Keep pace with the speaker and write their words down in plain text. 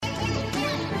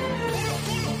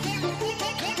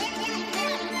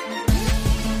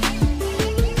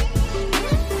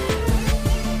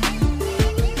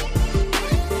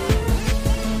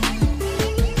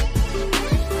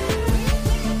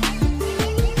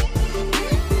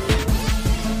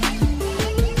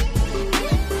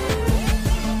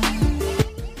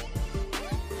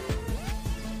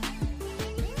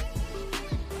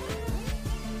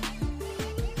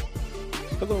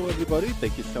everybody.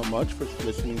 Thank you so much for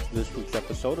listening to this week's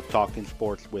episode of Talking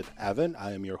Sports with Evan.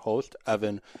 I am your host,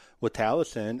 Evan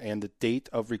Witalison, and the date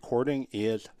of recording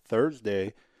is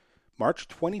Thursday, March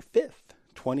 25th,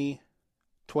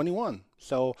 2021.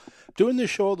 So, doing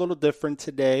this show a little different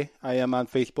today. I am on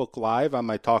Facebook Live on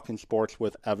my Talking Sports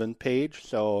with Evan page.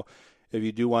 So, if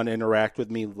you do want to interact with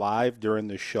me live during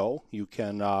the show, you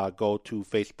can go to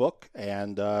Facebook,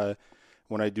 and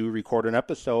when I do record an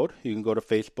episode, you can go to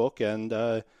Facebook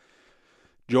and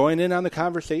join in on the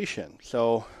conversation.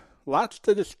 So lots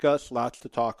to discuss, lots to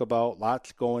talk about,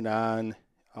 lots going on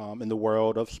in the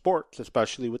world of sports,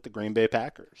 especially with the Green Bay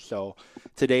Packers. So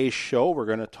today's show, we're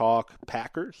going to talk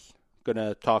Packers, going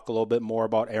to talk a little bit more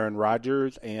about Aaron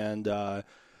Rodgers and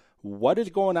what is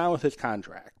going on with his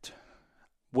contract.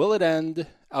 Will it end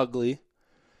ugly?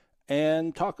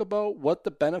 And talk about what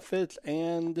the benefits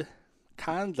and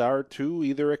cons are to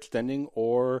either extending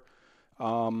or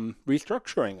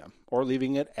restructuring them or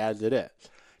leaving it as it is.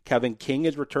 Kevin King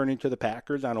is returning to the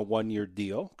Packers on a one-year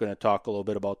deal. Going to talk a little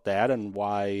bit about that and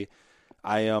why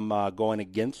I am going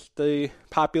against the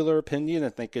popular opinion. I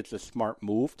think it's a smart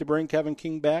move to bring Kevin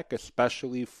King back,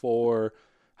 especially for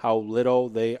how little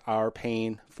they are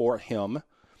paying for him.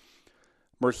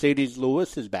 Mercedes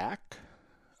Lewis is back.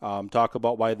 Talk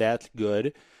about why that's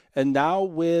good. And now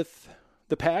with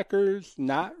the Packers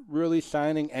not really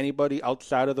signing anybody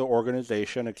outside of the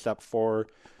organization except for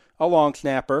a long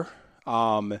snapper.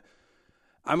 I'm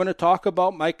going to talk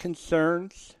about my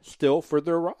concerns still for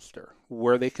their roster,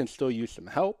 where they can still use some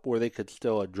help, where they could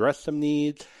still address some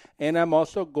needs. And I'm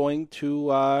also going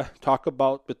to talk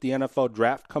about, with the NFL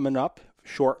draft coming up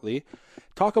shortly,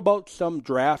 talk about some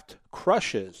draft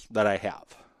crushes that I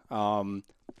have.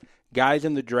 Guys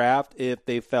in the draft, if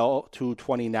they fell to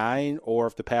 29 or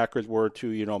if the Packers were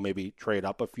to, maybe trade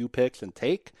up a few picks and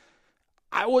take,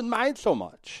 I wouldn't mind so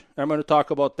much. I'm going to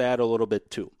talk about that a little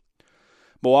bit too.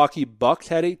 Milwaukee Bucks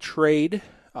had a trade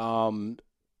late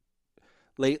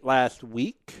last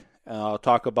week. I'll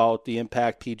talk about the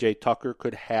impact P.J. Tucker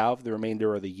could have the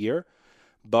remainder of the year.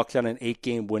 Bucks on an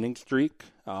 8-game winning streak.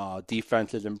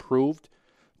 Defense has improved.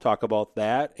 Talk about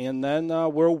that. And then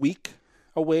we're a week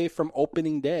away from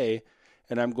opening day,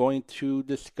 and I'm going to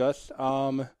discuss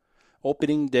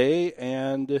opening day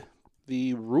and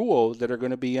the rules that are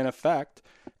going to be in effect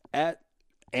at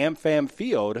AmFam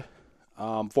Field,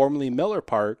 formerly Miller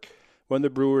Park, when the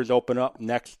Brewers open up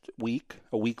next week,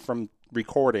 a week from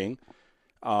recording,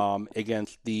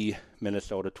 against the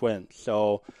Minnesota Twins.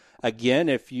 So again,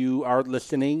 if you are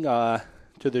listening to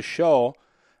the show,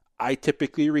 I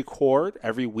typically record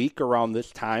every week around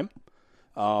this time.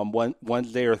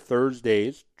 Wednesday or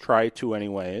Thursdays, try to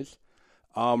anyways,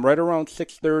 right around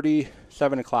 6:30,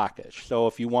 7 o'clock-ish. So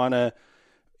if you want to,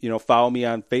 follow me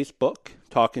on Facebook,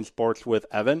 Talking Sports with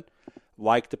Evan,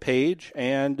 like the page,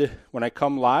 and when I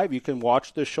come live, you can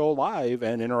watch the show live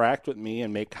and interact with me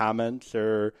and make comments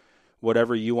or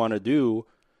whatever you want to do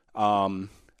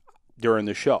during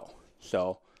the show.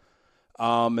 So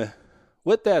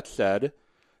with that said,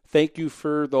 thank you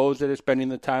for those that are spending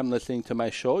the time listening to my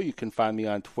show. You can find me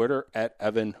on Twitter at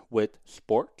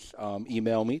EvanWithSports.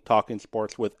 Email me,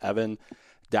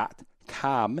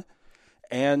 talkingsportswithevan.com.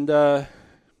 And,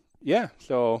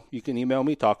 so you can email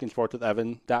me,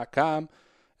 talkingsportswithevan.com.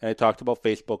 And I talked about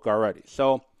Facebook already.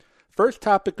 So, first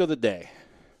topic of the day,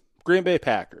 Green Bay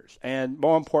Packers, and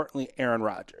more importantly, Aaron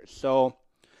Rodgers. So,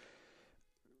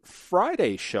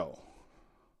 Friday's show,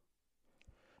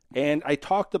 and I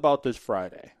talked about this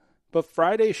Friday. But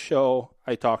Friday's show,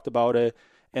 I talked about it,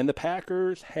 and the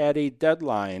Packers had a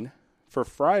deadline for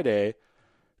Friday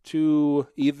to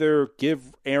either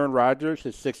give Aaron Rodgers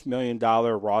his $6 million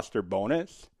roster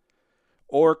bonus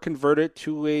or convert it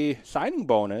to a signing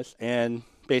bonus and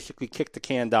basically kick the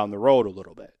can down the road a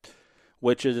little bit,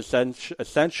 which is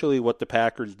essentially what the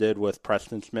Packers did with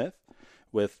Preston Smith,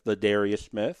 with Ladarius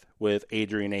Smith, with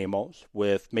Adrian Amos,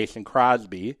 with Mason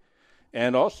Crosby,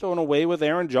 and also in a way with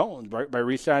Aaron Jones. By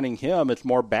re-signing him, it's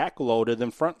more back-loaded than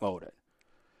front-loaded.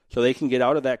 So they can get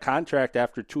out of that contract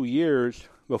after 2 years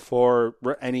before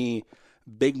any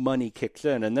big money kicks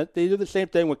in. And they do the same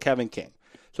thing with Kevin King.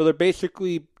 So they're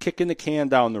basically kicking the can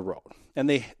down the road. And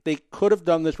they could have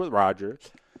done this with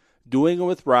Rodgers. Doing it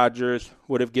with Rodgers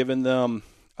would have given them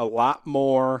a lot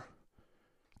more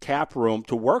cap room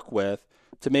to work with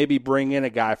to maybe bring in a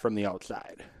guy from the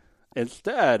outside.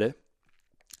 Instead,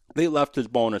 they left his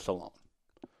bonus alone.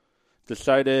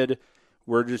 Decided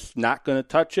we're just not going to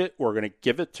touch it. We're going to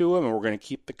give it to him, and we're going to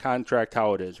keep the contract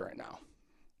how it is right now.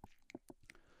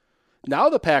 Now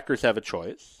the Packers have a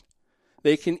choice.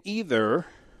 They can either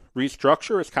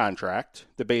restructure his contract,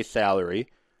 the base salary,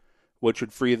 which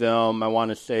would free them, I want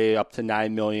to say, up to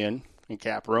 $9 million in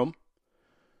cap room,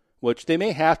 which they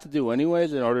may have to do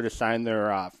anyways in order to sign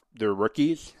their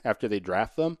rookies after they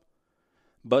draft them.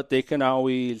 But they can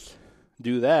always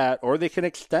do that, or they can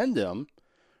extend them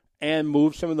and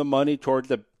move some of the money towards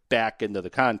the back end of the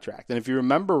contract. And if you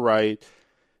remember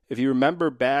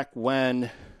back when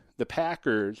the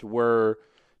Packers were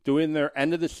doing their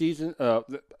end of the season,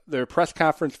 their press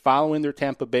conference following their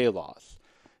Tampa Bay loss,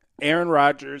 Aaron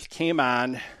Rodgers came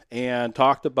on and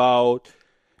talked about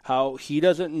how he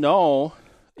doesn't know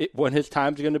when his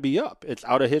time's going to be up. It's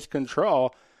out of his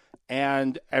control.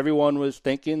 And everyone was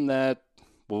thinking that,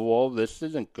 well, this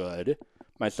isn't good,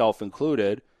 myself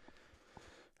included.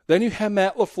 Then you have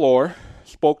Matt LaFleur,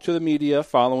 spoke to the media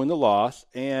following the loss,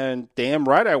 and damn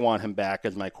right I want him back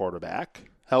as my quarterback.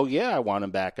 Hell yeah, I want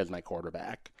him back as my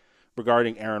quarterback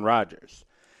regarding Aaron Rodgers.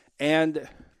 And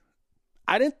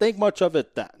I didn't think much of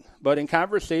it then, but in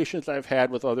conversations I've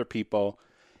had with other people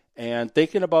and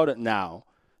thinking about it now,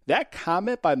 that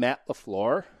comment by Matt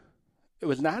LaFleur, it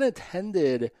was not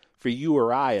intended for you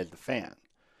or I as the fan.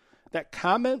 That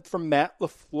comment from Matt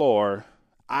LaFleur,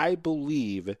 I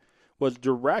believe, was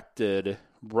directed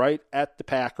right at the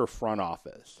Packer front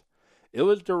office. It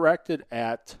was directed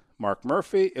at Mark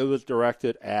Murphy. It was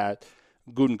directed at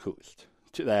Gutekunst.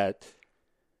 To that,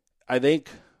 I think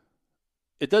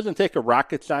it doesn't take a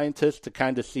rocket scientist to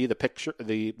kind of see the picture,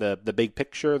 the big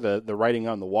picture, the writing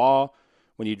on the wall.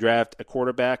 When you draft a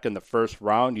quarterback in the first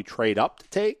round, you trade up to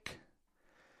take.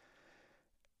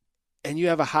 And you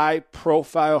have a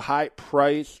high-profile,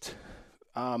 high-priced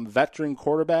veteran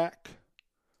quarterback.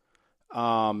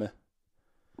 It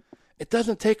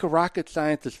doesn't take a rocket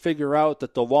scientist to figure out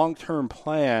that the long-term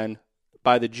plan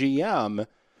by the GM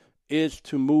is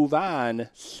to move on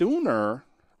sooner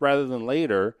rather than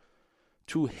later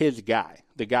to his guy,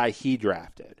 the guy he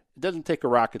drafted. It doesn't take a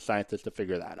rocket scientist to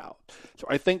figure that out. So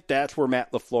I think that's where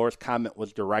Matt LaFleur's comment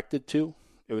was directed to.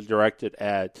 It was directed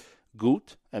at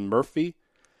Goot and Murphy.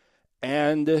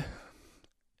 And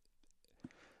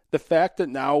the fact that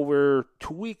now we're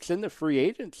 2 weeks into free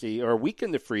agency, or a week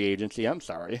into free agency,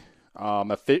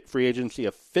 free agency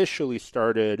officially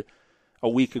started a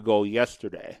week ago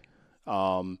yesterday.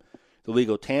 The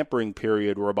legal tampering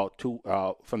period, we're about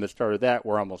from the start of that,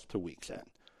 we're almost 2 weeks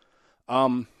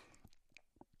in.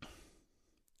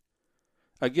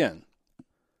 Again,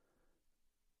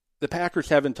 the Packers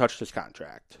haven't touched his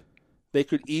contract. They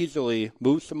could easily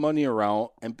move some money around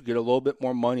and get a little bit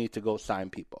more money to go sign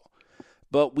people.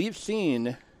 But we've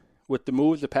seen, with the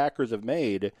moves the Packers have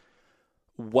made,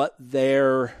 what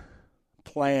their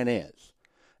plan is.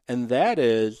 And that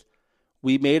is,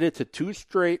 we made it to 2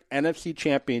 straight NFC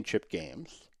Championship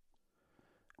games.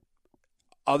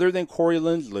 Other than Corey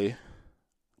Linsley,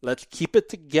 let's keep it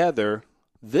together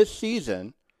this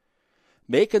season,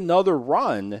 make another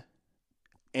run,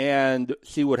 and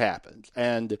see what happens.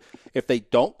 And if they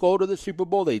don't go to the Super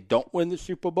Bowl, they don't win the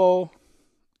Super Bowl,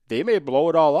 they may blow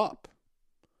it all up.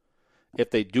 If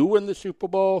they do win the Super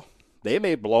Bowl, they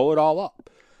may blow it all up.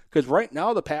 Because right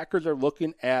now the Packers are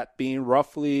looking at being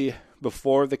roughly,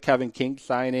 before the Kevin King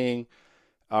signing,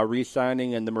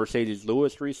 re-signing, and the Mercedes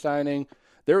Lewis re-signing,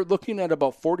 they're looking at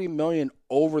about $40 million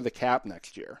over the cap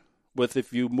next year. With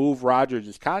if you move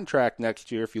Rodgers' contract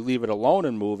next year, if you leave it alone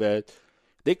and move it,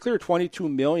 they clear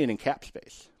 $22 million in cap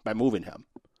space by moving him.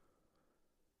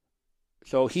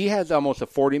 So he has almost a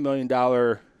 $40 million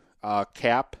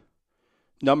cap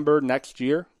number next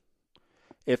year.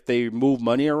 If they move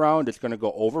money around, it's going to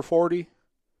go over 40,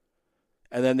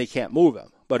 and then they can't move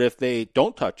him. But if they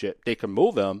don't touch it, they can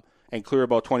move him and clear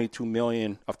about $22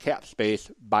 million of cap space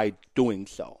by doing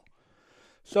so.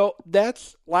 So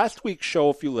that's last week's show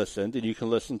if you listened, and you can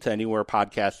listen to anywhere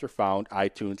podcasts are found,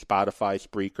 iTunes, Spotify,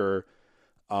 Spreaker,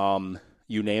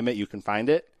 you name it, you can find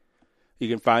it. You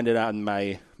can find it on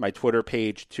my Twitter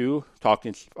page too,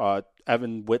 talking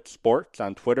Evan Witt Sports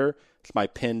on Twitter. It's my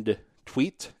pinned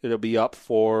tweet. It'll be up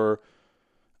for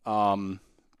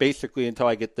basically until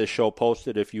I get this show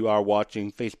posted if you are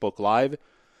watching Facebook Live.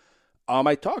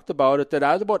 I talked about it that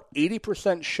I was about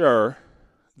 80% sure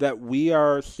that we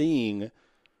are seeing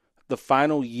the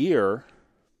final year,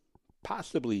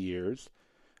 possibly years,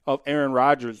 of Aaron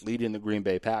Rodgers leading the Green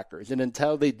Bay Packers. And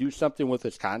until they do something with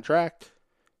his contract,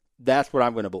 that's what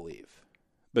I'm going to believe.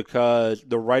 Because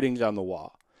the writing's on the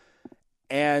wall.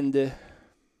 And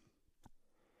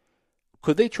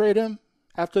could they trade him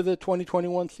after the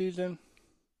 2021 season?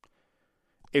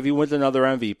 If he wins another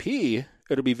MVP,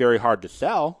 it'll be very hard to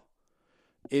sell.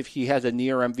 If he has a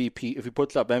near MVP, if he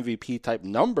puts up MVP type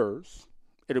numbers,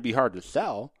 it'll be hard to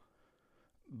sell.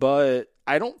 But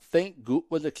I don't think Goot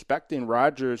was expecting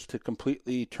Rodgers to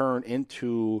completely turn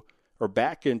into or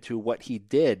back into what he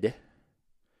did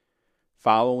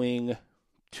following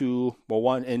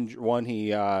one he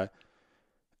had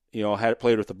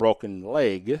played with a broken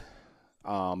leg,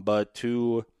 but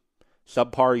 2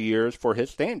 subpar years for his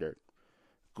standard.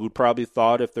 Goot probably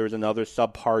thought if there's another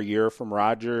subpar year from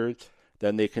Rodgers,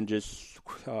 then they can just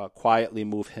quietly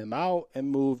move him out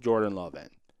and move Jordan Love in.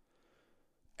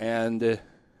 And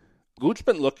Goot's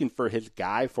been looking for his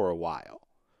guy for a while.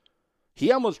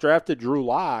 He almost drafted Drew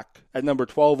Lock at number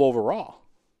 12 overall.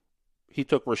 He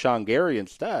took Rashawn Gary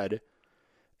instead.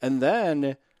 And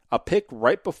then a pick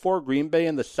right before Green Bay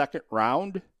in the second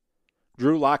round,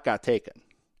 Drew Lock got taken.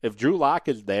 If Drew Lock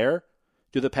is there,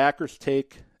 do the Packers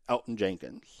take Elton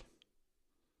Jenkins?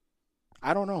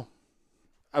 I don't know.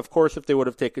 Of course, if they would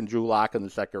have taken Drew Lock in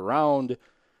the second round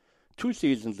 2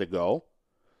 seasons ago,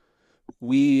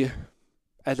 we,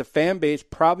 as a fan base,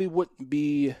 probably wouldn't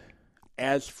be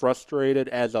as frustrated,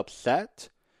 as upset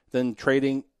than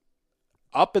trading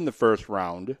up in the first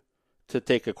round to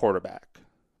take a quarterback.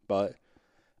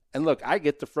 And look, I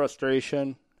get the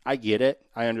frustration. I get it.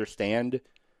 I understand.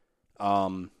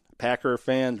 Packer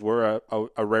fans, we're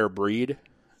a rare breed.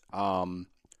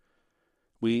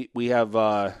 We have,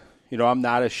 I'm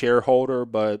not a shareholder,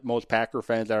 but most Packer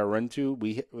fans that are into,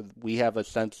 we have a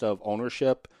sense of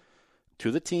ownership to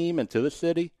the team and to the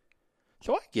city.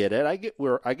 So I get it.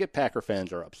 I get Packer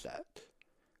fans are upset.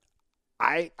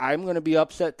 I'm going to be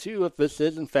upset too if this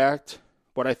is in fact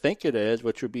what I think it is,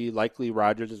 which would be likely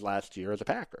Rodgers' last year as a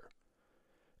Packer.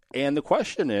 And the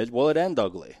question is, will it end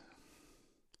ugly?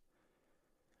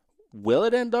 Will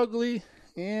it end ugly?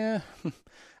 Yeah.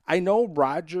 I know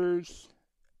Rodgers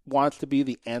wants to be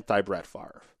the anti-Brett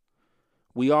Favre.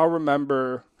 We all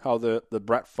remember how the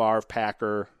Brett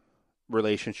Favre-Packer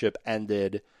relationship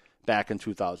ended back in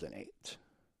 2008.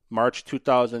 March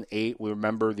 2008, we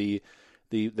remember the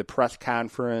press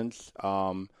conference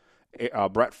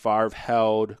Brett Favre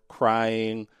held,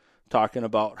 crying, talking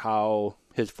about how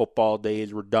his football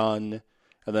days were done,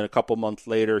 and then a couple months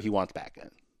later, he wants back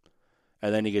in.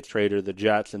 And then he gets traded to the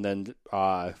Jets, and then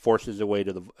forces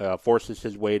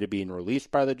his way to being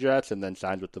released by the Jets, and then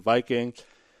signs with the Vikings,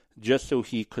 just so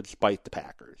he could spite the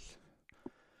Packers.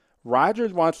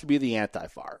 Rodgers wants to be the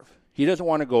anti-Favre. He doesn't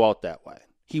want to go out that way.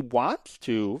 He wants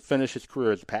to finish his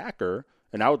career as a Packer,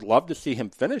 and I would love to see him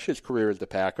finish his career as the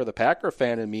Packer. The Packer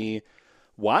fan in me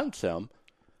wants him.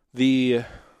 The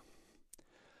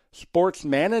sports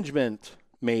management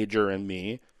major in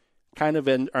me kind of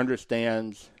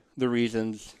understands the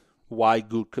reasons why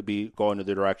Goot could be going to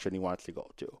the direction he wants to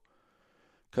go to.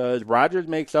 Because Rodgers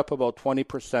makes up about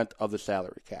 20% of the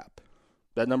salary cap.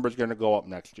 That number is going to go up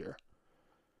next year.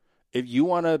 If you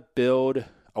want to build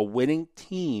a winning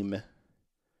team,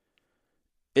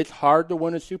 it's hard to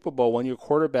win a Super Bowl when your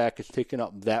quarterback is taking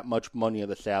up that much money of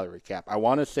the salary cap. I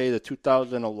want to say the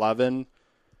 2011,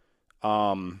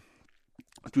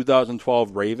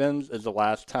 2012 Ravens is the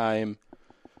last time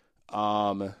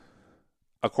a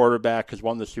quarterback has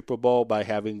won the Super Bowl by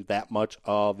having that much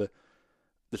of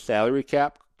the salary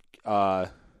cap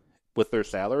with their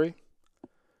salary.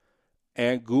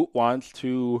 And Goot wants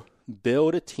to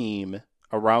build a team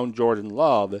around Jordan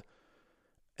Love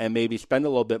and maybe spend a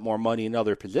little bit more money in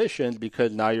other positions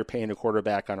because now you're paying a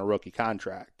quarterback on a rookie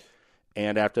contract.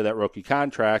 And after that rookie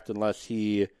contract, unless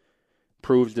he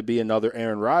proves to be another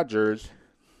Aaron Rodgers,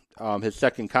 his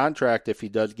second contract, if he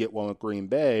does get one with Green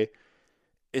Bay,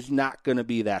 is not going to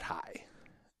be that high.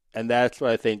 And that's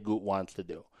what I think Goot wants to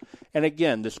do. And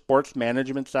again, the sports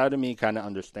management side of me kind of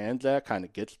understands that, kind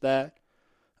of gets that.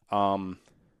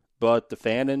 But the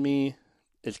fan in me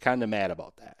is kind of mad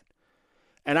about that.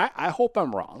 And I hope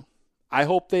I'm wrong. I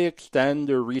hope they extend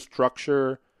or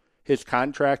restructure his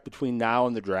contract between now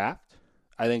and the draft.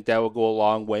 I think that will go a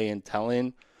long way in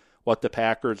telling what the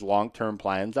Packers' long-term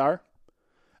plans are.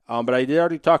 But I did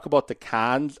already talk about the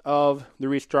cons of the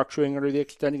restructuring or the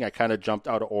extending. I kind of jumped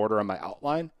out of order on my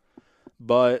outline.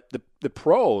 But the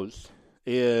pros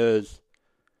is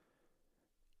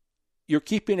you're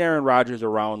keeping Aaron Rodgers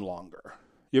around longer.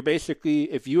 You're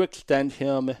basically, if you extend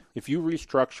him, if you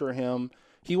restructure him,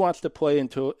 he wants to play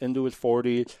into his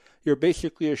 40s. You're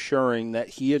basically assuring that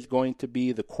he is going to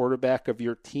be the quarterback of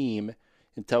your team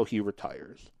until he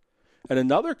retires. And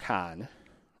another con,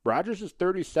 Rodgers is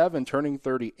 37, turning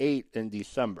 38 in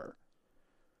December.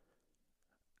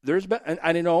 There's been, and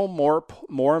I know more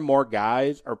and more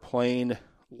guys are playing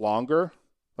longer.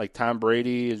 Like Tom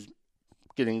Brady is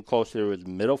getting closer to his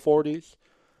middle 40s.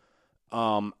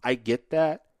 I get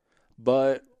that,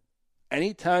 but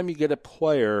anytime you get a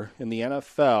player in the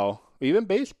NFL even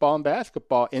baseball and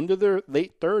basketball, into their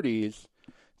late 30s,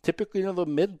 typically in the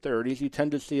mid-30s, you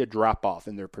tend to see a drop-off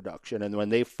in their production. And when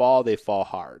they fall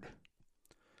hard.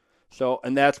 So,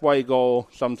 and that's why you go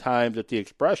sometimes at the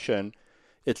expression,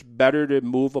 it's better to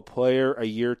move a player a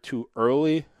year too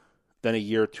early than a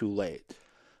year too late.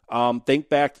 Think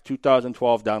back to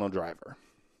 2012 Donald Driver.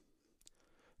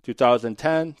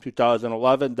 2010,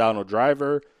 2011, Donald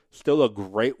Driver, still a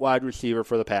great wide receiver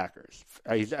for the Packers.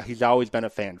 He's always been a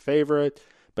fan favorite,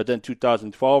 but then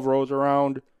 2012 rolls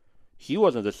around, he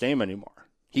wasn't the same anymore.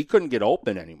 He couldn't get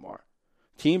open anymore.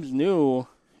 Teams knew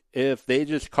if they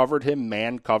just covered him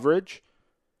man coverage,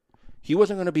 he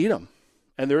wasn't going to beat them.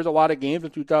 And there was a lot of games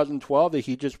in 2012 that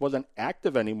he just wasn't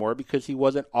active anymore because he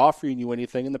wasn't offering you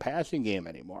anything in the passing game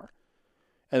anymore.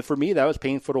 And for me, that was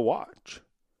painful to watch.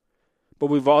 But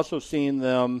we've also seen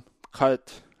them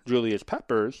cut Julius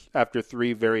Peppers after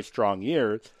 3 very strong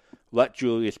years, let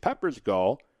Julius Peppers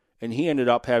go, and he ended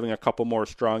up having a couple more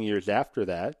strong years after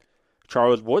that.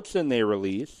 Charles Woodson they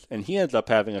release, and he ends up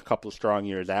having a couple strong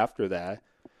years after that.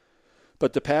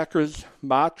 But the Packers'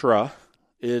 mantra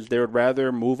is they would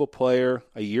rather move a player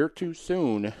a year too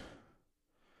soon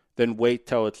than wait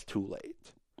till it's too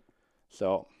late.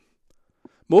 So,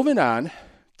 moving on,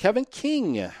 Kevin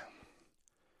King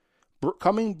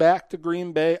coming back to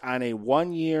Green Bay on a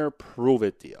 1-year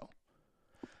prove-it deal.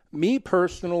 Me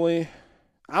personally,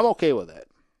 I'm okay with it.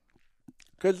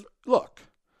 Because, look,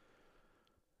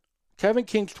 Kevin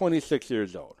King's 26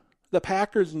 years old. The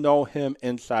Packers know him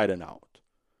inside and out.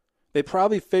 They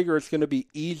probably figure it's going to be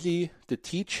easy to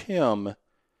teach him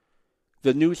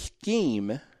the new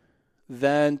scheme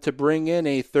than to bring in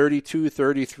a 32,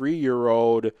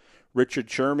 33-year-old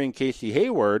Richard Sherman, Casey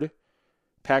Hayward,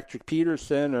 Patrick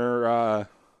Peterson, or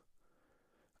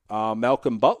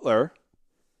Malcolm Butler.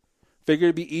 Figured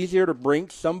it'd be easier to bring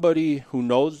somebody who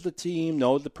knows the team,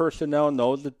 knows the personnel,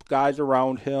 knows the guys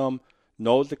around him,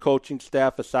 knows the coaching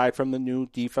staff aside from the new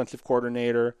defensive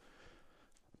coordinator.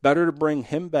 Better to bring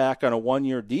him back on a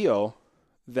 1-year deal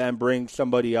than bring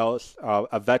somebody else,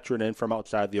 a veteran, in from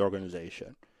outside the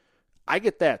organization. I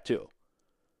get that too.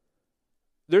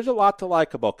 There's a lot to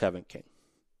like about Kevin King.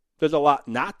 There's a lot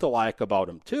not to like about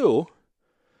him too,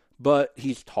 but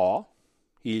he's tall.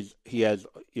 He has,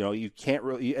 you can't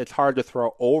really, it's hard to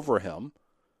throw over him.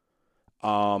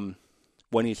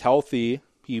 When he's healthy,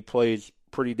 he plays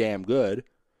pretty damn good,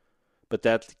 but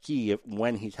that's the key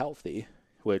when he's healthy,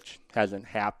 which hasn't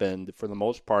happened for the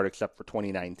most part except for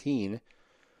 2019.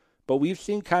 But we've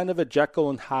seen kind of a Jekyll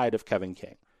and Hyde of Kevin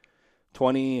King.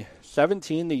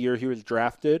 2017, the year he was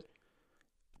drafted,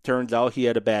 turns out he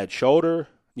had a bad shoulder,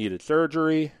 needed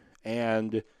surgery,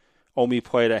 and only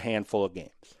played a handful of games.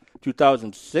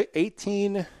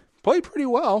 2018, played pretty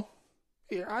well.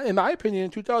 In my opinion,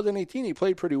 in 2018, he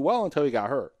played pretty well until he got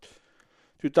hurt.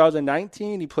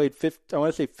 2019, he played 15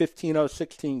 out of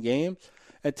 16 games.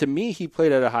 And to me, he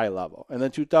played at a high level. And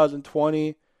then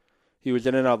 2020, he was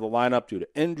in and out of the lineup due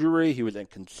to injury. He was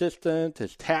inconsistent.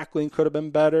 His tackling could have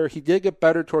been better. He did get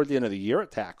better towards the end of the year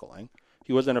at tackling.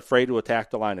 He wasn't afraid to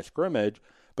attack the line of scrimmage,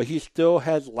 but he still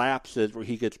has lapses where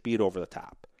he gets beat over the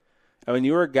top. And when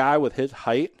you're a guy with his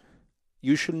height,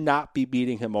 you should not be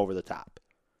beating him over the top.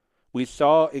 We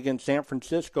saw against San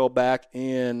Francisco back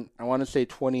in, I want to say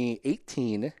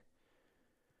 2018.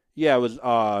 Yeah, it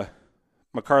was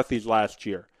McCarthy's last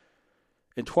year.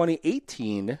 In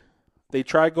 2018,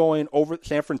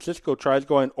 San Francisco tries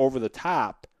going over the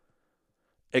top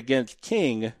against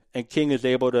King, and King is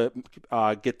able to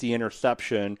get the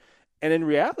interception. And in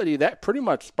reality, that pretty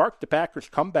much sparked the Packers'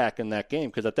 comeback in that game,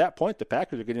 because at that point, the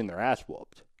Packers are getting their ass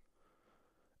whooped.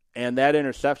 And that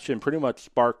interception pretty much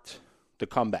sparked the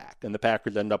comeback, and the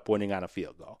Packers end up winning on a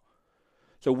field goal.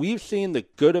 So we've seen the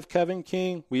good of Kevin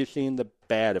King. We've seen the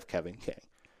bad of Kevin King.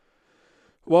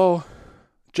 Well,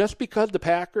 just because the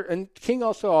Packers, and King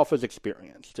also offers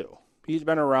experience too. He's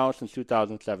been around since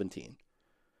 2017.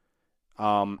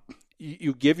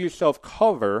 You give yourself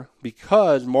cover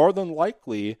because more than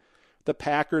likely the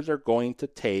Packers are going to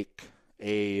take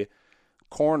a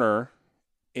corner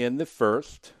in the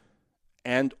first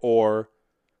and or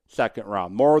second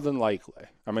round, more than likely.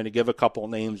 I'm going to give a couple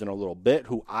names in a little bit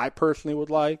who I personally would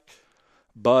like,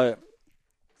 but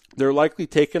they're likely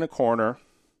taking a corner.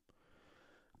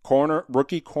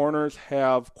 Rookie corners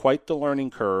have quite the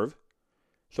learning curve.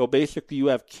 So basically you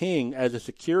have King as a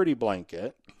security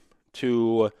blanket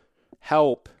to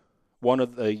help one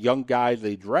of the young guys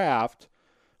they draft,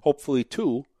 hopefully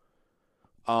two,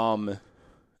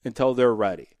 until they're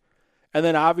ready. And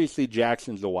then obviously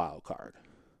Jackson's the wild card.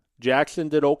 Jackson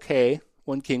did okay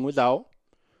when King was out.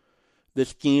 The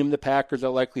scheme the Packers are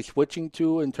likely switching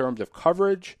to in terms of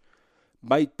coverage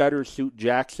might better suit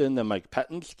Jackson than Mike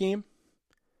Pettine's scheme.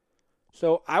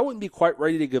 So I wouldn't be quite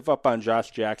ready to give up on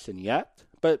Josh Jackson yet.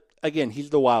 But again, he's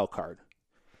the wild card.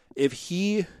 If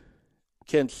he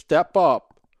can step up,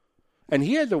 and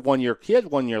he has 1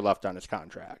 year left on his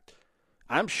contract.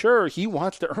 I'm sure he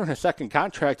wants to earn a second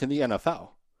contract in the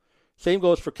NFL. Same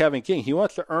goes for Kevin King. He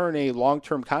wants to earn a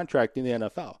long-term contract in the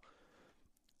NFL.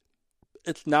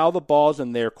 It's now the ball's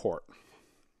in their court.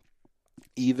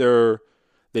 Either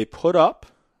they put up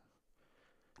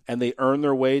and they earn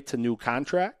their way to new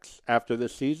contracts after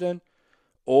this season,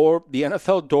 or the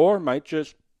NFL door might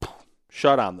just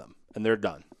shut on them and they're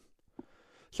done.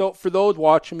 So for those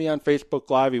watching me on Facebook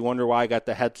Live, you wonder why I got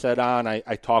the headset on. I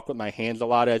talk with my hands a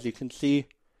lot, as you can see.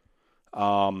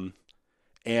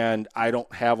 And I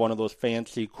don't have one of those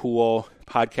fancy, cool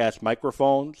podcast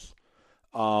microphones.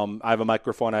 I have a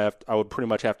microphone I would pretty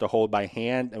much have to hold by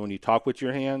hand, and when you talk with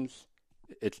your hands,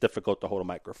 it's difficult to hold a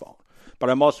microphone. But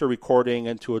I'm also recording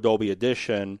into Adobe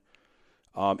Audition,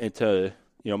 into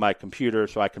my computer,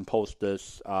 so I can post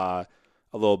this a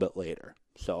little bit later.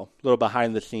 So a little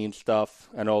behind the scenes stuff.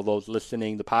 I know those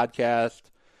listening to the podcast,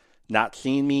 not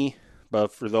seeing me,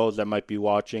 but for those that might be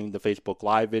watching the Facebook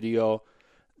Live video,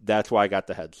 that's why I got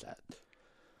the headset.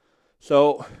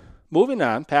 So moving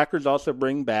on, Packers also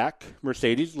bring back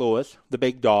Mercedes Lewis, the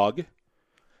big dog.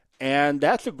 And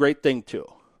that's a great thing too,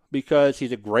 because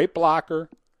he's a great blocker.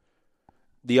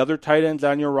 The other tight ends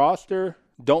on your roster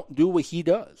don't do what he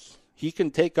does. He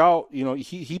can take out,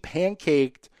 he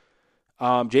pancaked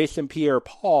Jason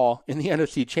Pierre-Paul in the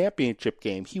NFC Championship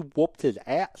game. He whooped his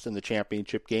ass in the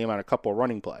championship game on a couple of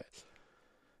running plays.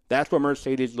 That's what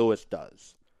Mercedes Lewis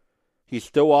does. He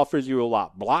still offers you a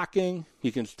lot blocking.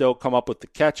 He can still come up with the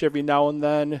catch every now and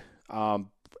then,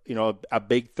 a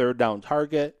big third down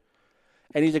target.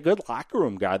 And he's a good locker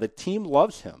room guy. The team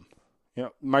loves him.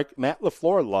 Matt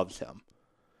LaFleur loves him.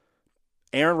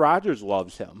 Aaron Rodgers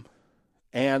loves him.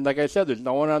 And like I said, there's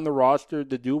no one on the roster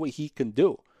to do what he can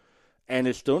do. And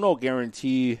there's still no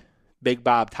guarantee Big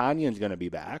Bob Tonyan's going to be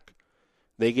back.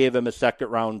 They gave him a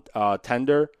second-round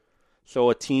tender, so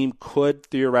a team could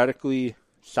theoretically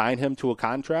sign him to a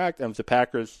contract. And if the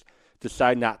Packers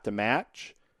decide not to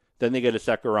match, then they get a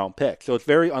second-round pick. So it's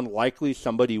very unlikely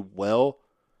somebody will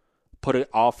put an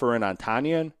offer in on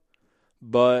Tonyan,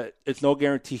 but it's no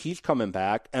guarantee he's coming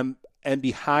back. And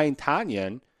behind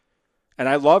Tonyan, and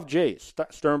I love Jace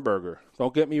Sternberger,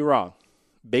 don't get me wrong,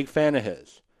 big fan of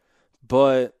his.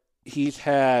 But he's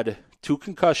had 2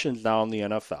 concussions now in the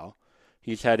NFL.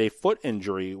 He's had a foot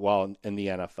injury while in the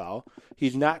NFL.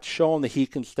 He's not shown that he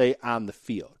can stay on the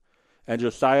field. And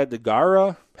Josiah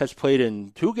DeGuara has played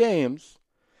in 2 games,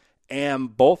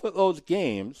 and both of those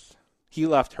games, he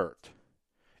left hurt.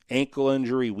 Ankle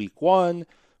injury week 1,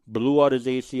 blew out his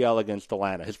ACL against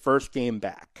Atlanta, his first game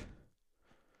back.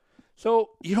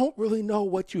 So you don't really know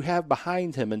what you have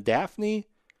behind him. And Daphne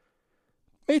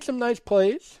made some nice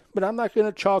plays, but I'm not going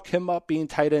to chalk him up being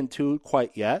tight end 2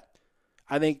 quite yet.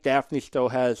 I think Daphne still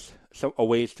has a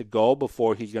ways to go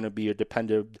before he's going to be a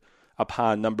dependent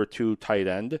upon number 2 tight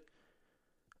end.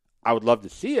 I would love to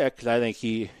see it because I think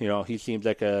he seems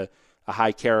like a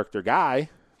high character guy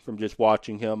from just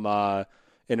watching him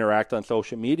interact on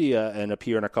social media and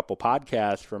appear in a couple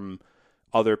podcasts from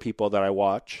other people that I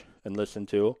watch and listen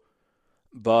to.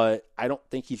 But I don't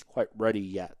think he's quite ready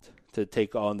yet to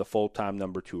take on the full-time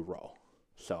number 2 role.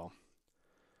 So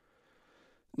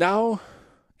now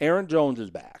Aaron Jones is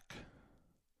back.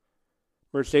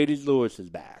 Mercedes Lewis is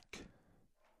back.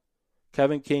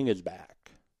 Kevin King is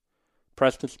back.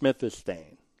 Preston Smith is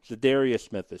staying. Zadarius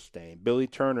Smith is staying. Billy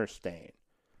Turner is staying.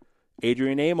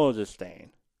 Adrian Amos is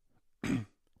staying.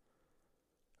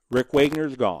 Rick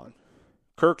Wagner's gone.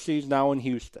 Kirksey's now in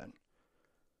Houston.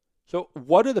 So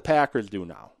what do the Packers do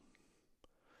now?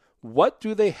 What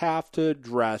do they have to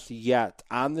address yet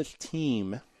on this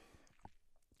team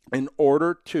in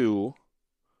order to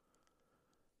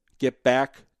get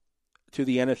back to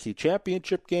the NFC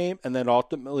Championship game and then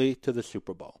ultimately to the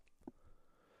Super Bowl?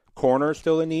 Corner is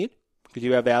still in need because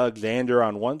you have Alexander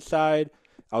on one side.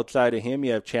 Outside of him,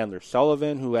 you have Chandler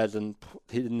Sullivan, who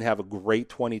didn't have a great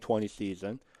 2020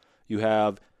 season. You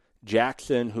have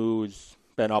Jackson, who's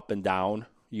been up and down.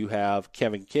 You have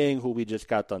Kevin King, who we just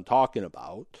got done talking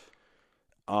about.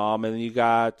 And then you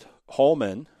got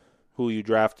Holman, who you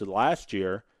drafted last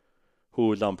year, who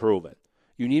was unproven.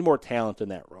 You need more talent in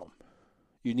that room.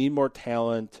 You need more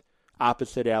talent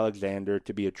opposite Alexander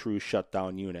to be a true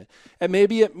shutdown unit. And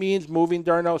maybe it means moving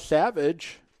Darnell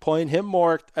Savage, playing him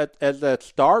more as that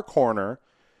star corner,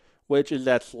 which is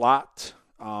that slot.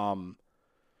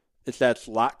 It's that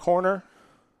slot corner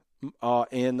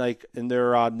in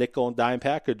their nickel and dime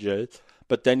packages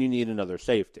but then you need another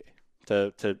safety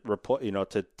to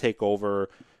take over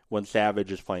when Savage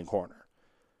is playing corner.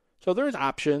 So there's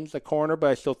options at corner, but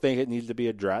I still think it needs to be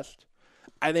addressed.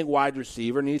 I think wide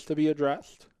receiver needs to be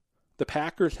addressed. The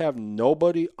Packers have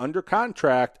nobody under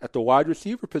contract at the wide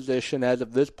receiver position as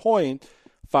of this point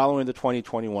following the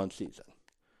 2021 season.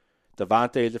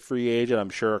 Devontae is a free agent. I'm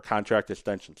sure a contract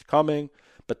extension's coming,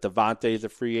 but Devontae is a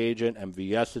free agent.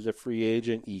 MVS is a free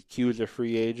agent. EQ is a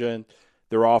free agent.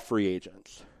 They're all free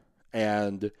agents.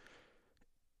 And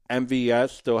MVS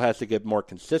still has to get more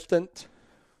consistent.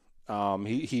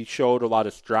 He showed a lot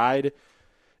of stride.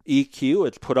 EQ,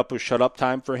 it's put up a shut-up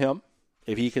time for him.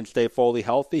 If he can stay fully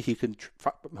healthy, he can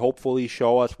hopefully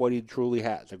show us what he truly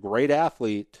has. A great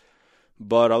athlete,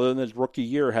 but other than his rookie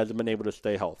year, hasn't been able to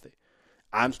stay healthy.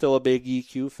 I'm still a big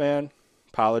EQ fan.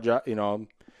 Apologize,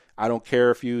 I don't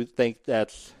care if you think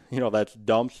that's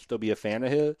dumb. Still be a fan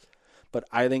of his, but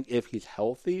I think if he's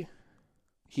healthy,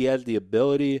 he has the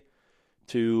ability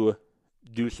to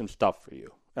do some stuff for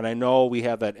you. And I know we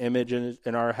have that image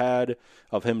in our head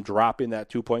of him dropping that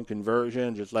 2-point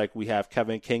conversion, just like we have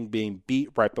Kevin King being beat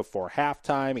right before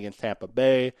halftime against Tampa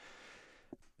Bay.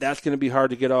 That's going to be hard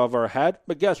to get out of our head.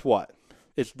 But guess what?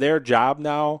 It's their job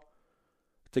now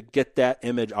to get that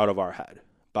image out of our head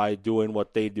by doing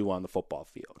what they do on the football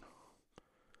field.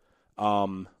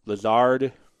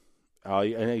 Lazard,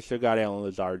 and you still got Allen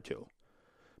Lazard too.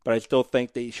 But I still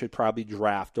think they should probably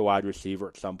draft a wide receiver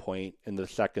at some point in the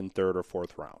second, third, or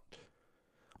fourth round.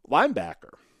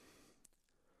 Linebacker.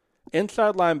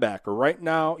 Inside linebacker. Right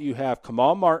now you have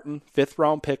Kamal Martin,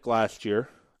 5th-round pick last year,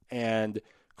 and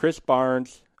Chris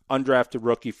Barnes, undrafted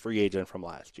rookie free agent from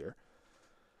last year.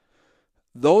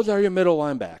 Those are your middle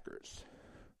linebackers.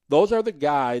 Those are the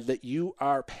guys that you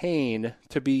are paying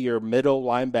to be your middle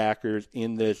linebackers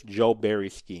in this Joe Barry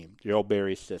scheme, Joe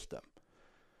Barry system.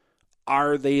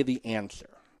 Are they the answer?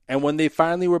 And when they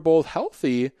finally were both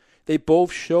healthy, they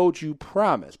both showed you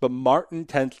promise. But Martin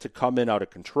tends to come in out of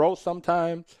control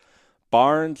sometimes.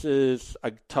 Barnes is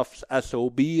a tough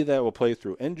SOB that will play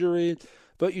through injuries.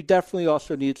 But you definitely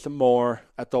also need some more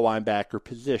at the linebacker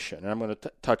position. And I'm going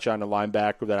to touch on a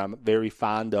linebacker that I'm very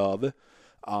fond of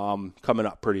coming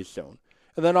up pretty soon.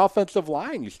 And then offensive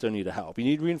line, you still need to help. You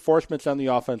need reinforcements on the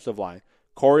offensive line.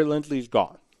 Corey Linsley's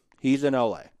gone. He's in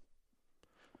L.A.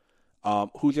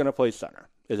 Who's going to play center?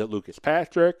 Is it Lucas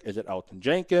Patrick? Is it Elton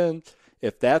Jenkins?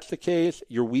 If that's the case,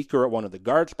 you're weaker at one of the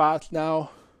guard spots now.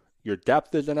 Your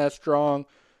depth isn't as strong.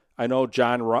 I know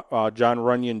John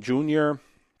Runyon Jr.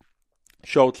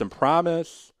 showed some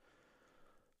promise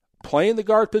playing the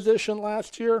guard position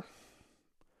last year,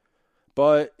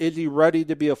 but is he ready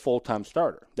to be a full-time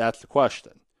starter? That's the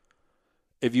question.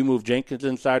 If you move Jenkins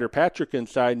inside or Patrick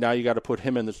inside, now you got to put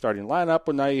him in the starting lineup,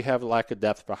 but now you have a lack of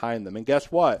depth behind them. And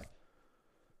guess what?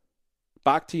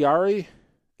 Bakhtiari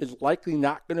is likely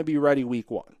not going to be ready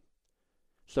week 1.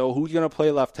 So who's going to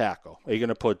play left tackle? Are you going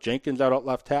to put Jenkins out at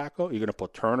left tackle? Are you going to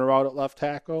put Turner out at left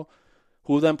tackle?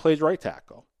 Who then plays right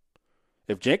tackle?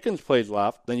 If Jenkins plays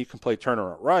left, then you can play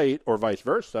Turner at right or vice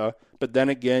versa. But then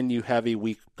again, you have a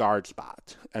weak guard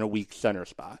spot and a weak center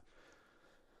spot.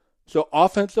 So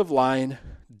offensive line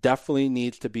definitely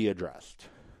needs to be addressed.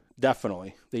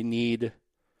 Definitely. They need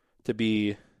to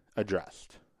be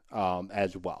addressed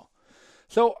as well.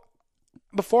 So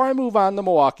before I move on to the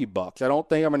Milwaukee Bucks, I don't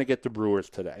think I'm going to get the Brewers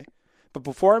today. But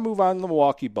before I move on to the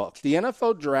Milwaukee Bucks, the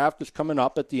NFL draft is coming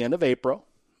up at the end of April.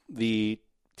 The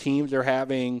teams are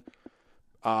having,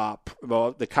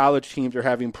 the college teams are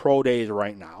having pro days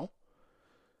right now.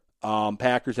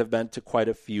 Packers have been to quite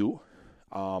a few.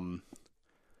 Kind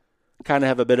of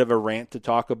have a bit of a rant to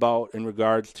talk about in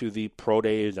regards to the pro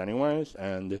days anyways,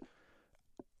 and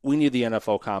we need the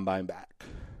NFL Combine back.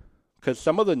 Because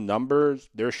some of the numbers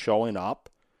they're showing up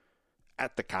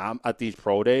at these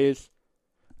pro days,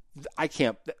 I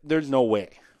can't. There's no way.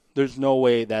 There's no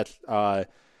way that's a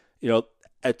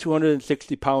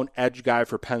 260-pound edge guy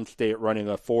for Penn State running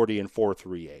a 40 and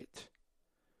 4.38.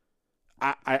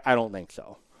 I don't think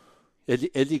so.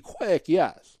 Is he quick?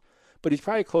 Yes, but he's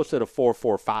probably close to the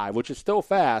 4.45, which is still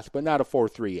fast, but not a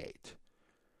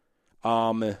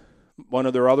 4.38. One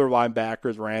of their other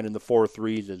linebackers ran in the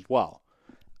 4.3s as well.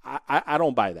 I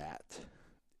don't buy that.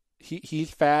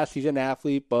 He's fast. He's an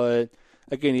athlete, but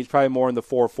again, he's probably more in the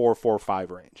 4.4,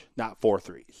 4.5 range, not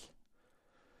 4.3s.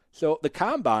 So the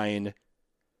combine,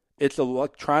 it's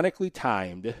electronically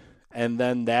timed, and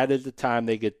then that is the time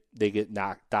they get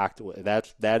docked with.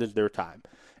 That is their time,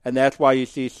 and that's why you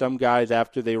see some guys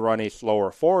after they run a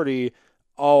slower 40,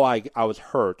 I was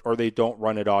hurt, or they don't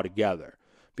run it all together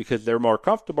because they're more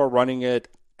comfortable running it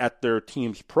at their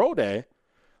team's pro day.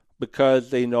 Because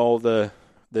they know the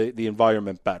the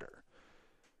environment better.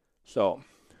 So,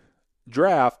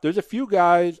 draft, there's a few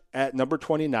guys at number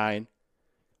 29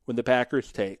 when the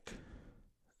Packers take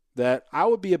that I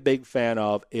would be a big fan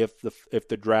of if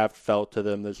the draft fell to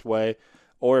them this way,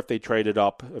 or if they traded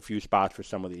up a few spots for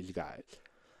some of these guys.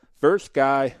 First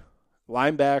guy,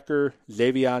 linebacker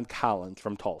Zavion Collins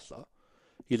from Tulsa.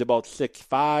 He's about 6'5",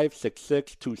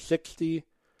 6'6", 260,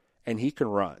 and he can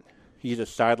run. He's a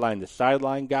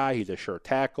sideline-to-sideline guy. He's a sure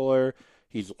tackler.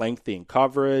 He's lengthy in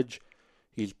coverage.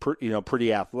 He's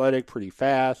pretty athletic, pretty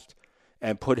fast.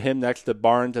 And put him next to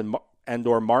Barnes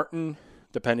and/or Martin,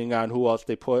 depending on who else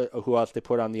they put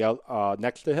on the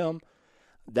next to him.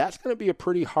 That's going to be a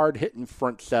pretty hard-hitting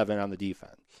front seven on the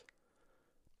defense.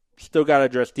 Still got to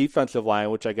address defensive line,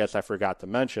 which I guess I forgot to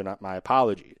mention. My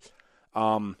apologies.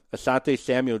 Asante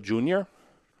Samuel Jr.,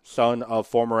 son of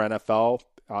former NFL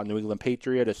New England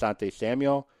Patriot Asante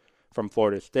Samuel from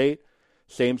Florida State.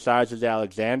 Same size as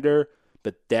Alexander,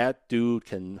 but that dude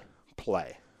can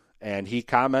play. And he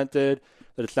commented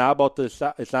that it's not about the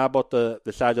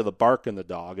size of the bark in the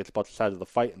dog. It's about the size of the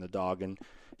fight in the dog. And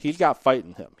he's got fight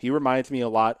in him. He reminds me a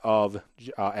lot of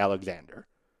Alexander.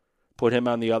 Put him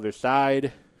on the other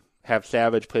side. Have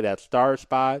Savage play that star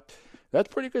spot. That's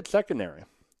pretty good secondary.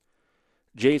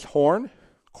 Jace Horn,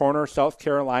 corner, South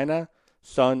Carolina,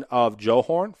 son of Joe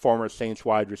Horn, former Saints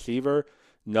wide receiver.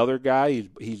 Another guy,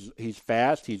 he's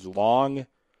fast, he's long.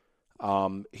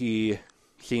 He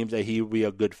seems that he would be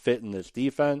a good fit in this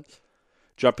defense.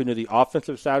 Jumping to the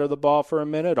offensive side of the ball for a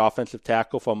minute, offensive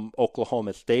tackle from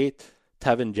Oklahoma State,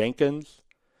 Tevin Jenkins.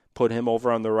 Put him over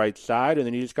on the right side, and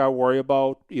then you just got to worry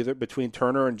about either between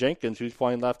Turner and Jenkins who's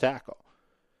playing left tackle.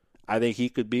 I think he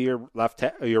could be your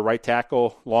right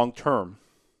tackle long term.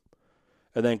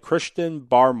 And then Christian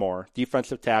Barmore,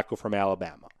 defensive tackle from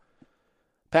Alabama.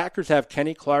 Packers have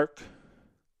Kenny Clark,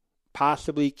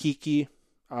 possibly Kingsley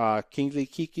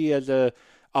Keke as a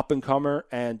up-and-comer,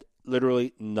 and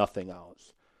literally nothing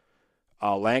else.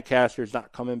 Lancaster's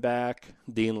not coming back.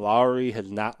 Dean Lowry has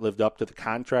not lived up to the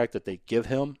contract that they gave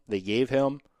him,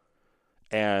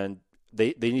 and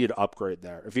they need to upgrade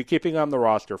there. If you're keeping him on the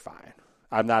roster, fine.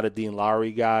 I'm not a Dean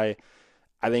Lowry guy.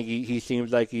 I think he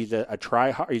seems like he's a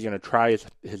try hard. He's going to try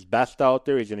his best out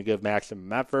there. He's going to give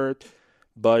maximum effort.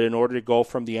 But in order to go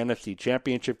from the NFC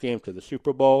Championship game to the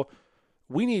Super Bowl,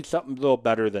 we need something a little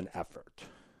better than effort.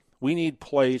 We need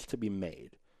plays to be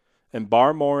made. And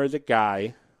Barmore is a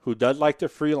guy who does like to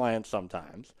freelance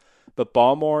sometimes, but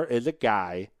Barmore is a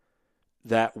guy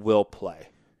that will play.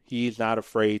 He's not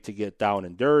afraid to get down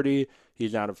and dirty.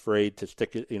 He's not afraid to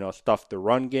stuff the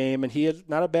run game, and he is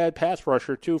not a bad pass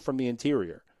rusher too from the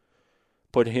interior.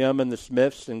 Put him and the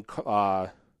Smiths and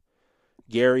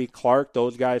Gary Clark,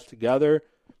 those guys together.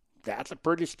 That's a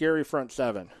pretty scary front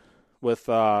seven with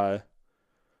Martin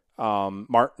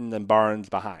and Barnes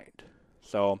behind.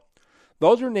 So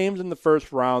those are names in the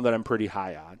first round that I'm pretty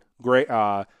high on.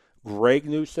 Greg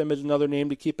Newsome is another name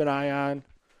to keep an eye on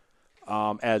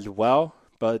as well.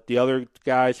 But the other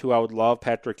guys who I would love,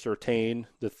 Patrick Surtain,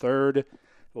 the third,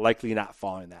 likely not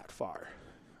falling that far.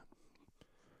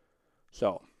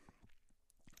 So,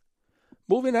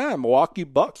 moving on, Milwaukee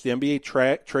Bucks. The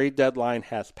NBA trade deadline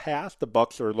has passed. The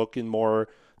Bucks are looking more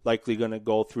likely going to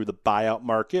go through the buyout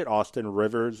market. Austin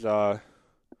Rivers, son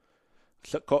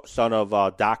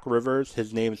of Doc Rivers,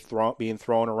 his name's being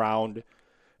thrown around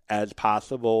as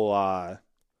possible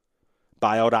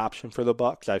buyout option for the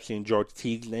Bucks. I've seen George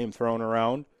Teague's name thrown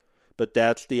around, but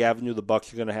that's the avenue the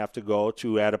Bucks are going to have to go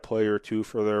to add a player or two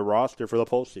for their roster for the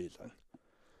postseason.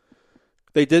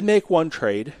 They did make one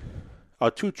trade,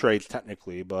 two trades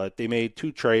technically, but they made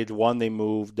two trades. One, they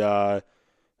moved one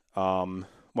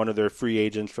of their free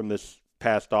agents from this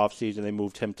past offseason. They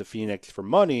moved him to Phoenix for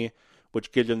money,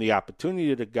 which gives them the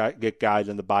opportunity to get guys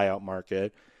in the buyout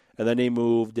market. And then they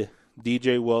moved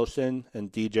DJ Wilson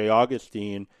and DJ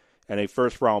Augustine and a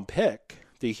first-round pick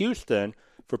to Houston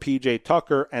for P.J.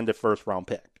 Tucker and a first-round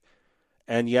pick.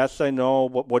 And yes, I know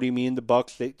what do you mean the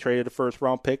Bucks they traded a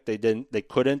first-round pick? They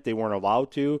weren't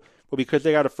allowed to. But because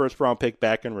they got a first-round pick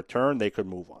back in return, they could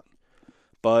move on.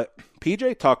 But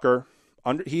P.J. Tucker,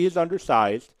 he is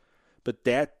undersized, but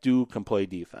that dude can play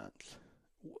defense.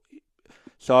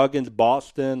 Saw against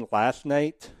Boston last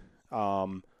night.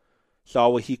 Saw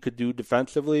what he could do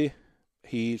defensively.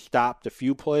 He stopped a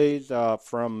few plays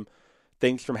from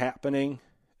things from happening,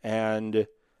 and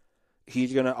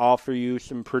he's going to offer you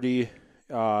some pretty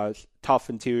tough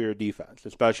interior defense,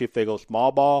 especially if they go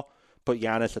small ball. Put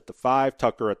Giannis at the 5,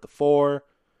 Tucker at the 4,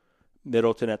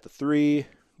 Middleton at the 3.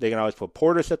 They can always put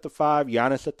Portis at the 5,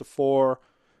 Giannis at the 4,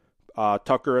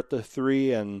 Tucker at the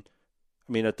 3, and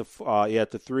at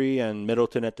the 3, and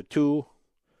Middleton at the 2.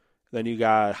 Then you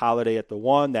got Holiday at the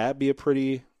 1. That'd be a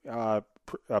pretty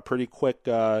quick,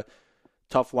 tough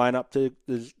lineup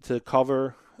to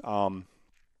cover.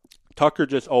 Tucker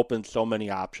just opens so many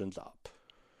options up.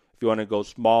 If you want to go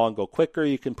small and go quicker,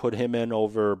 you can put him in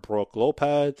over Brook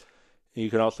Lopez. You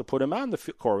can also put him on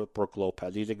the court with Brook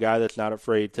Lopez. He's a guy that's not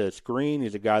afraid to screen.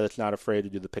 He's a guy that's not afraid to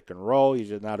do the pick and roll.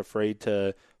 He's not afraid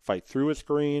to fight through a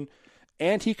screen.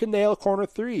 And he can nail corner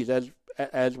threes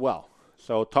as well.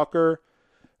 So Tucker,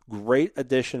 great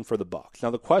addition for the Bucks.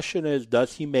 Now the question is,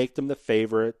 does he make them the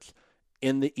favorites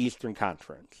in the Eastern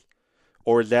Conference?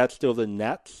 Or is that still the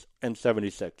Nets and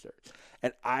 76ers?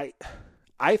 And I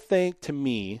think, to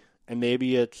me, and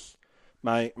maybe it's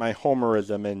my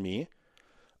homerism in me,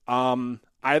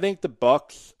 I think the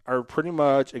Bucks are pretty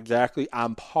much exactly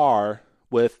on par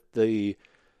with the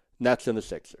Nets and the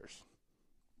Sixers.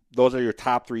 Those are your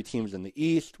top 3 teams in the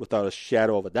East, without a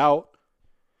shadow of a doubt.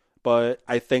 But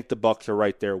I think the Bucks are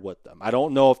right there with them. I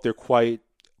don't know if they're quite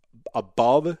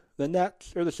above the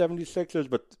Nets or the 76ers,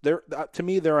 but to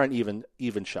me, they're on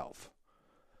even shelf.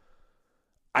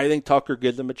 I think Tucker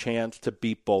gives them a chance to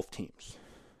beat both teams.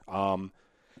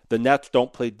 The Nets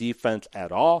don't play defense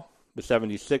at all. The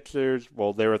 76ers,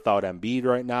 well, they're without Embiid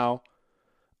right now.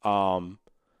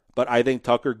 But I think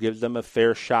Tucker gives them a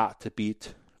fair shot to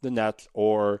beat the Nets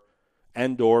or the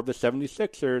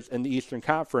 76ers in the Eastern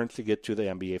Conference to get to the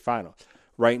NBA Finals.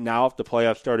 Right now, if the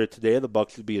playoffs started today, the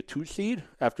Bucks would be a 2 seed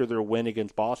after their win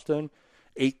against Boston,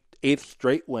 eighth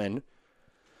straight win.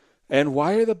 And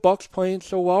why are the Bucks playing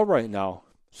so well right now?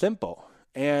 Simple.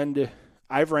 And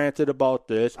I've ranted about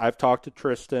this. I've talked to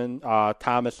Tristan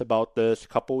Thomas about this a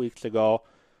couple weeks ago.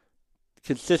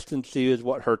 Consistency is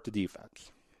what hurt the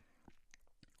defense.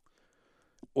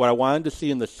 What I wanted to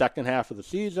see in the second half of the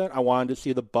season, I wanted to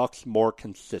see the Bucks more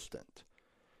consistent.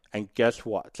 And guess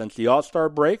what? Since the All-Star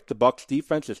break, the Bucks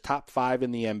defense is top 5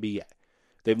 in the NBA.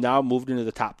 They've now moved into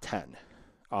the top 10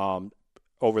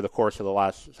 over the course of the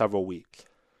last several weeks.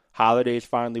 Holiday's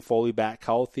finally fully back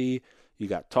healthy. You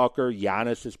got Tucker.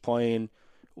 Giannis is playing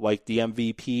like the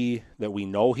MVP that we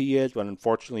know he is, but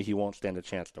unfortunately he won't stand a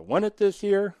chance to win it this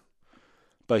year.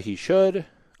 But he should.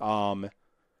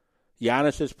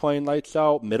 Giannis is playing lights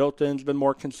out. Middleton's been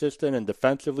more consistent, and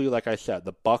defensively, like I said,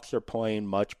 the Bucks are playing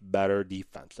much better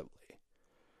defensively.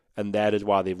 And that is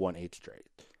why they've won 8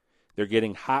 straight. They're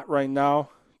getting hot right now.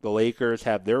 The Lakers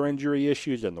have their injury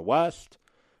issues in the West.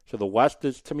 So the West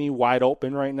is, to me, wide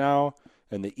open right now.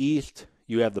 In the East,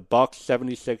 you have the Bucks,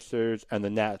 76ers, and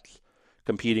the Nets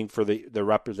competing for the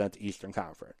represent the Eastern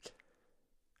Conference.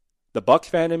 The Bucks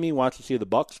fan in me wants to see the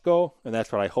Bucks go, and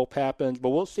that's what I hope happens. But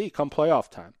we'll see come playoff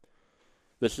time.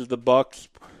 This is the Bucks.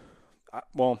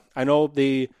 Well, I know so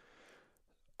the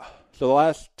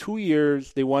last 2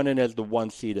 years, they went in as the 1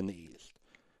 seed in the East.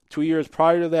 2 years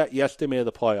prior to that, yes, they made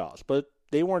the playoffs, but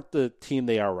they weren't the team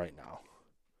they are right now.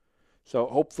 So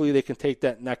hopefully they can take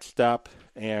that next step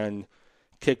and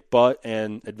kick butt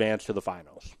and advance to the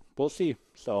finals. We'll see.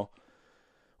 So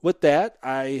with that,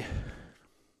 I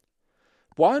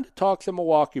wanted to talk some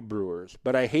Milwaukee Brewers,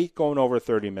 but I hate going over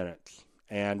 30 minutes,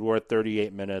 and we're at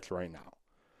 38 minutes right now.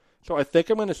 So I think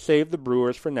I'm going to save the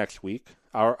Brewers for next week.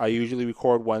 I usually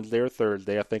record Wednesday or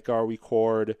Thursday. I think I'll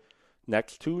record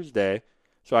next Tuesday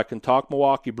so I can talk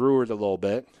Milwaukee Brewers a little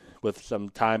bit with some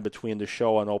time between the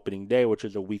show and opening day, which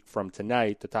is a week from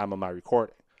tonight, the time of my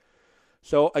recording.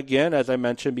 So again, as I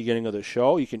mentioned beginning of the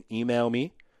show, you can email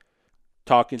me,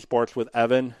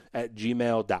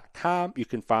 talkingsportswithevan@gmail.com. You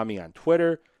can find me on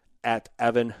Twitter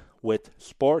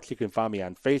 @EvanWithSports. You can find me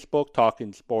on Facebook,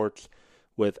 Talking Sports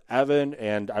with Evan,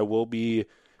 and I will be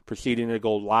proceeding to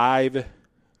go live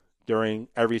during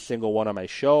every single one of my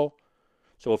show.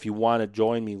 So if you want to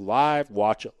join me live,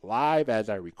 watch it live as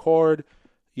I record,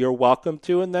 you're welcome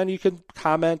to. And then you can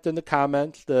comment in the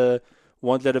comments, the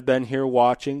ones that have been here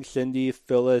watching, Cindy,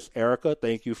 Phyllis, Erica,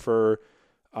 thank you for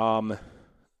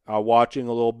watching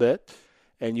a little bit.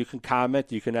 And you can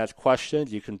comment, you can ask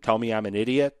questions, you can tell me I'm an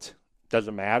idiot.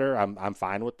 Doesn't matter, I'm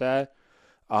fine with that.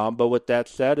 But with that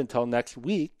said, until next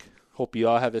week, hope you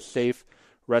all have a safe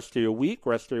rest of your week,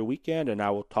 rest of your weekend, and I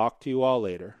will talk to you all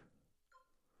later.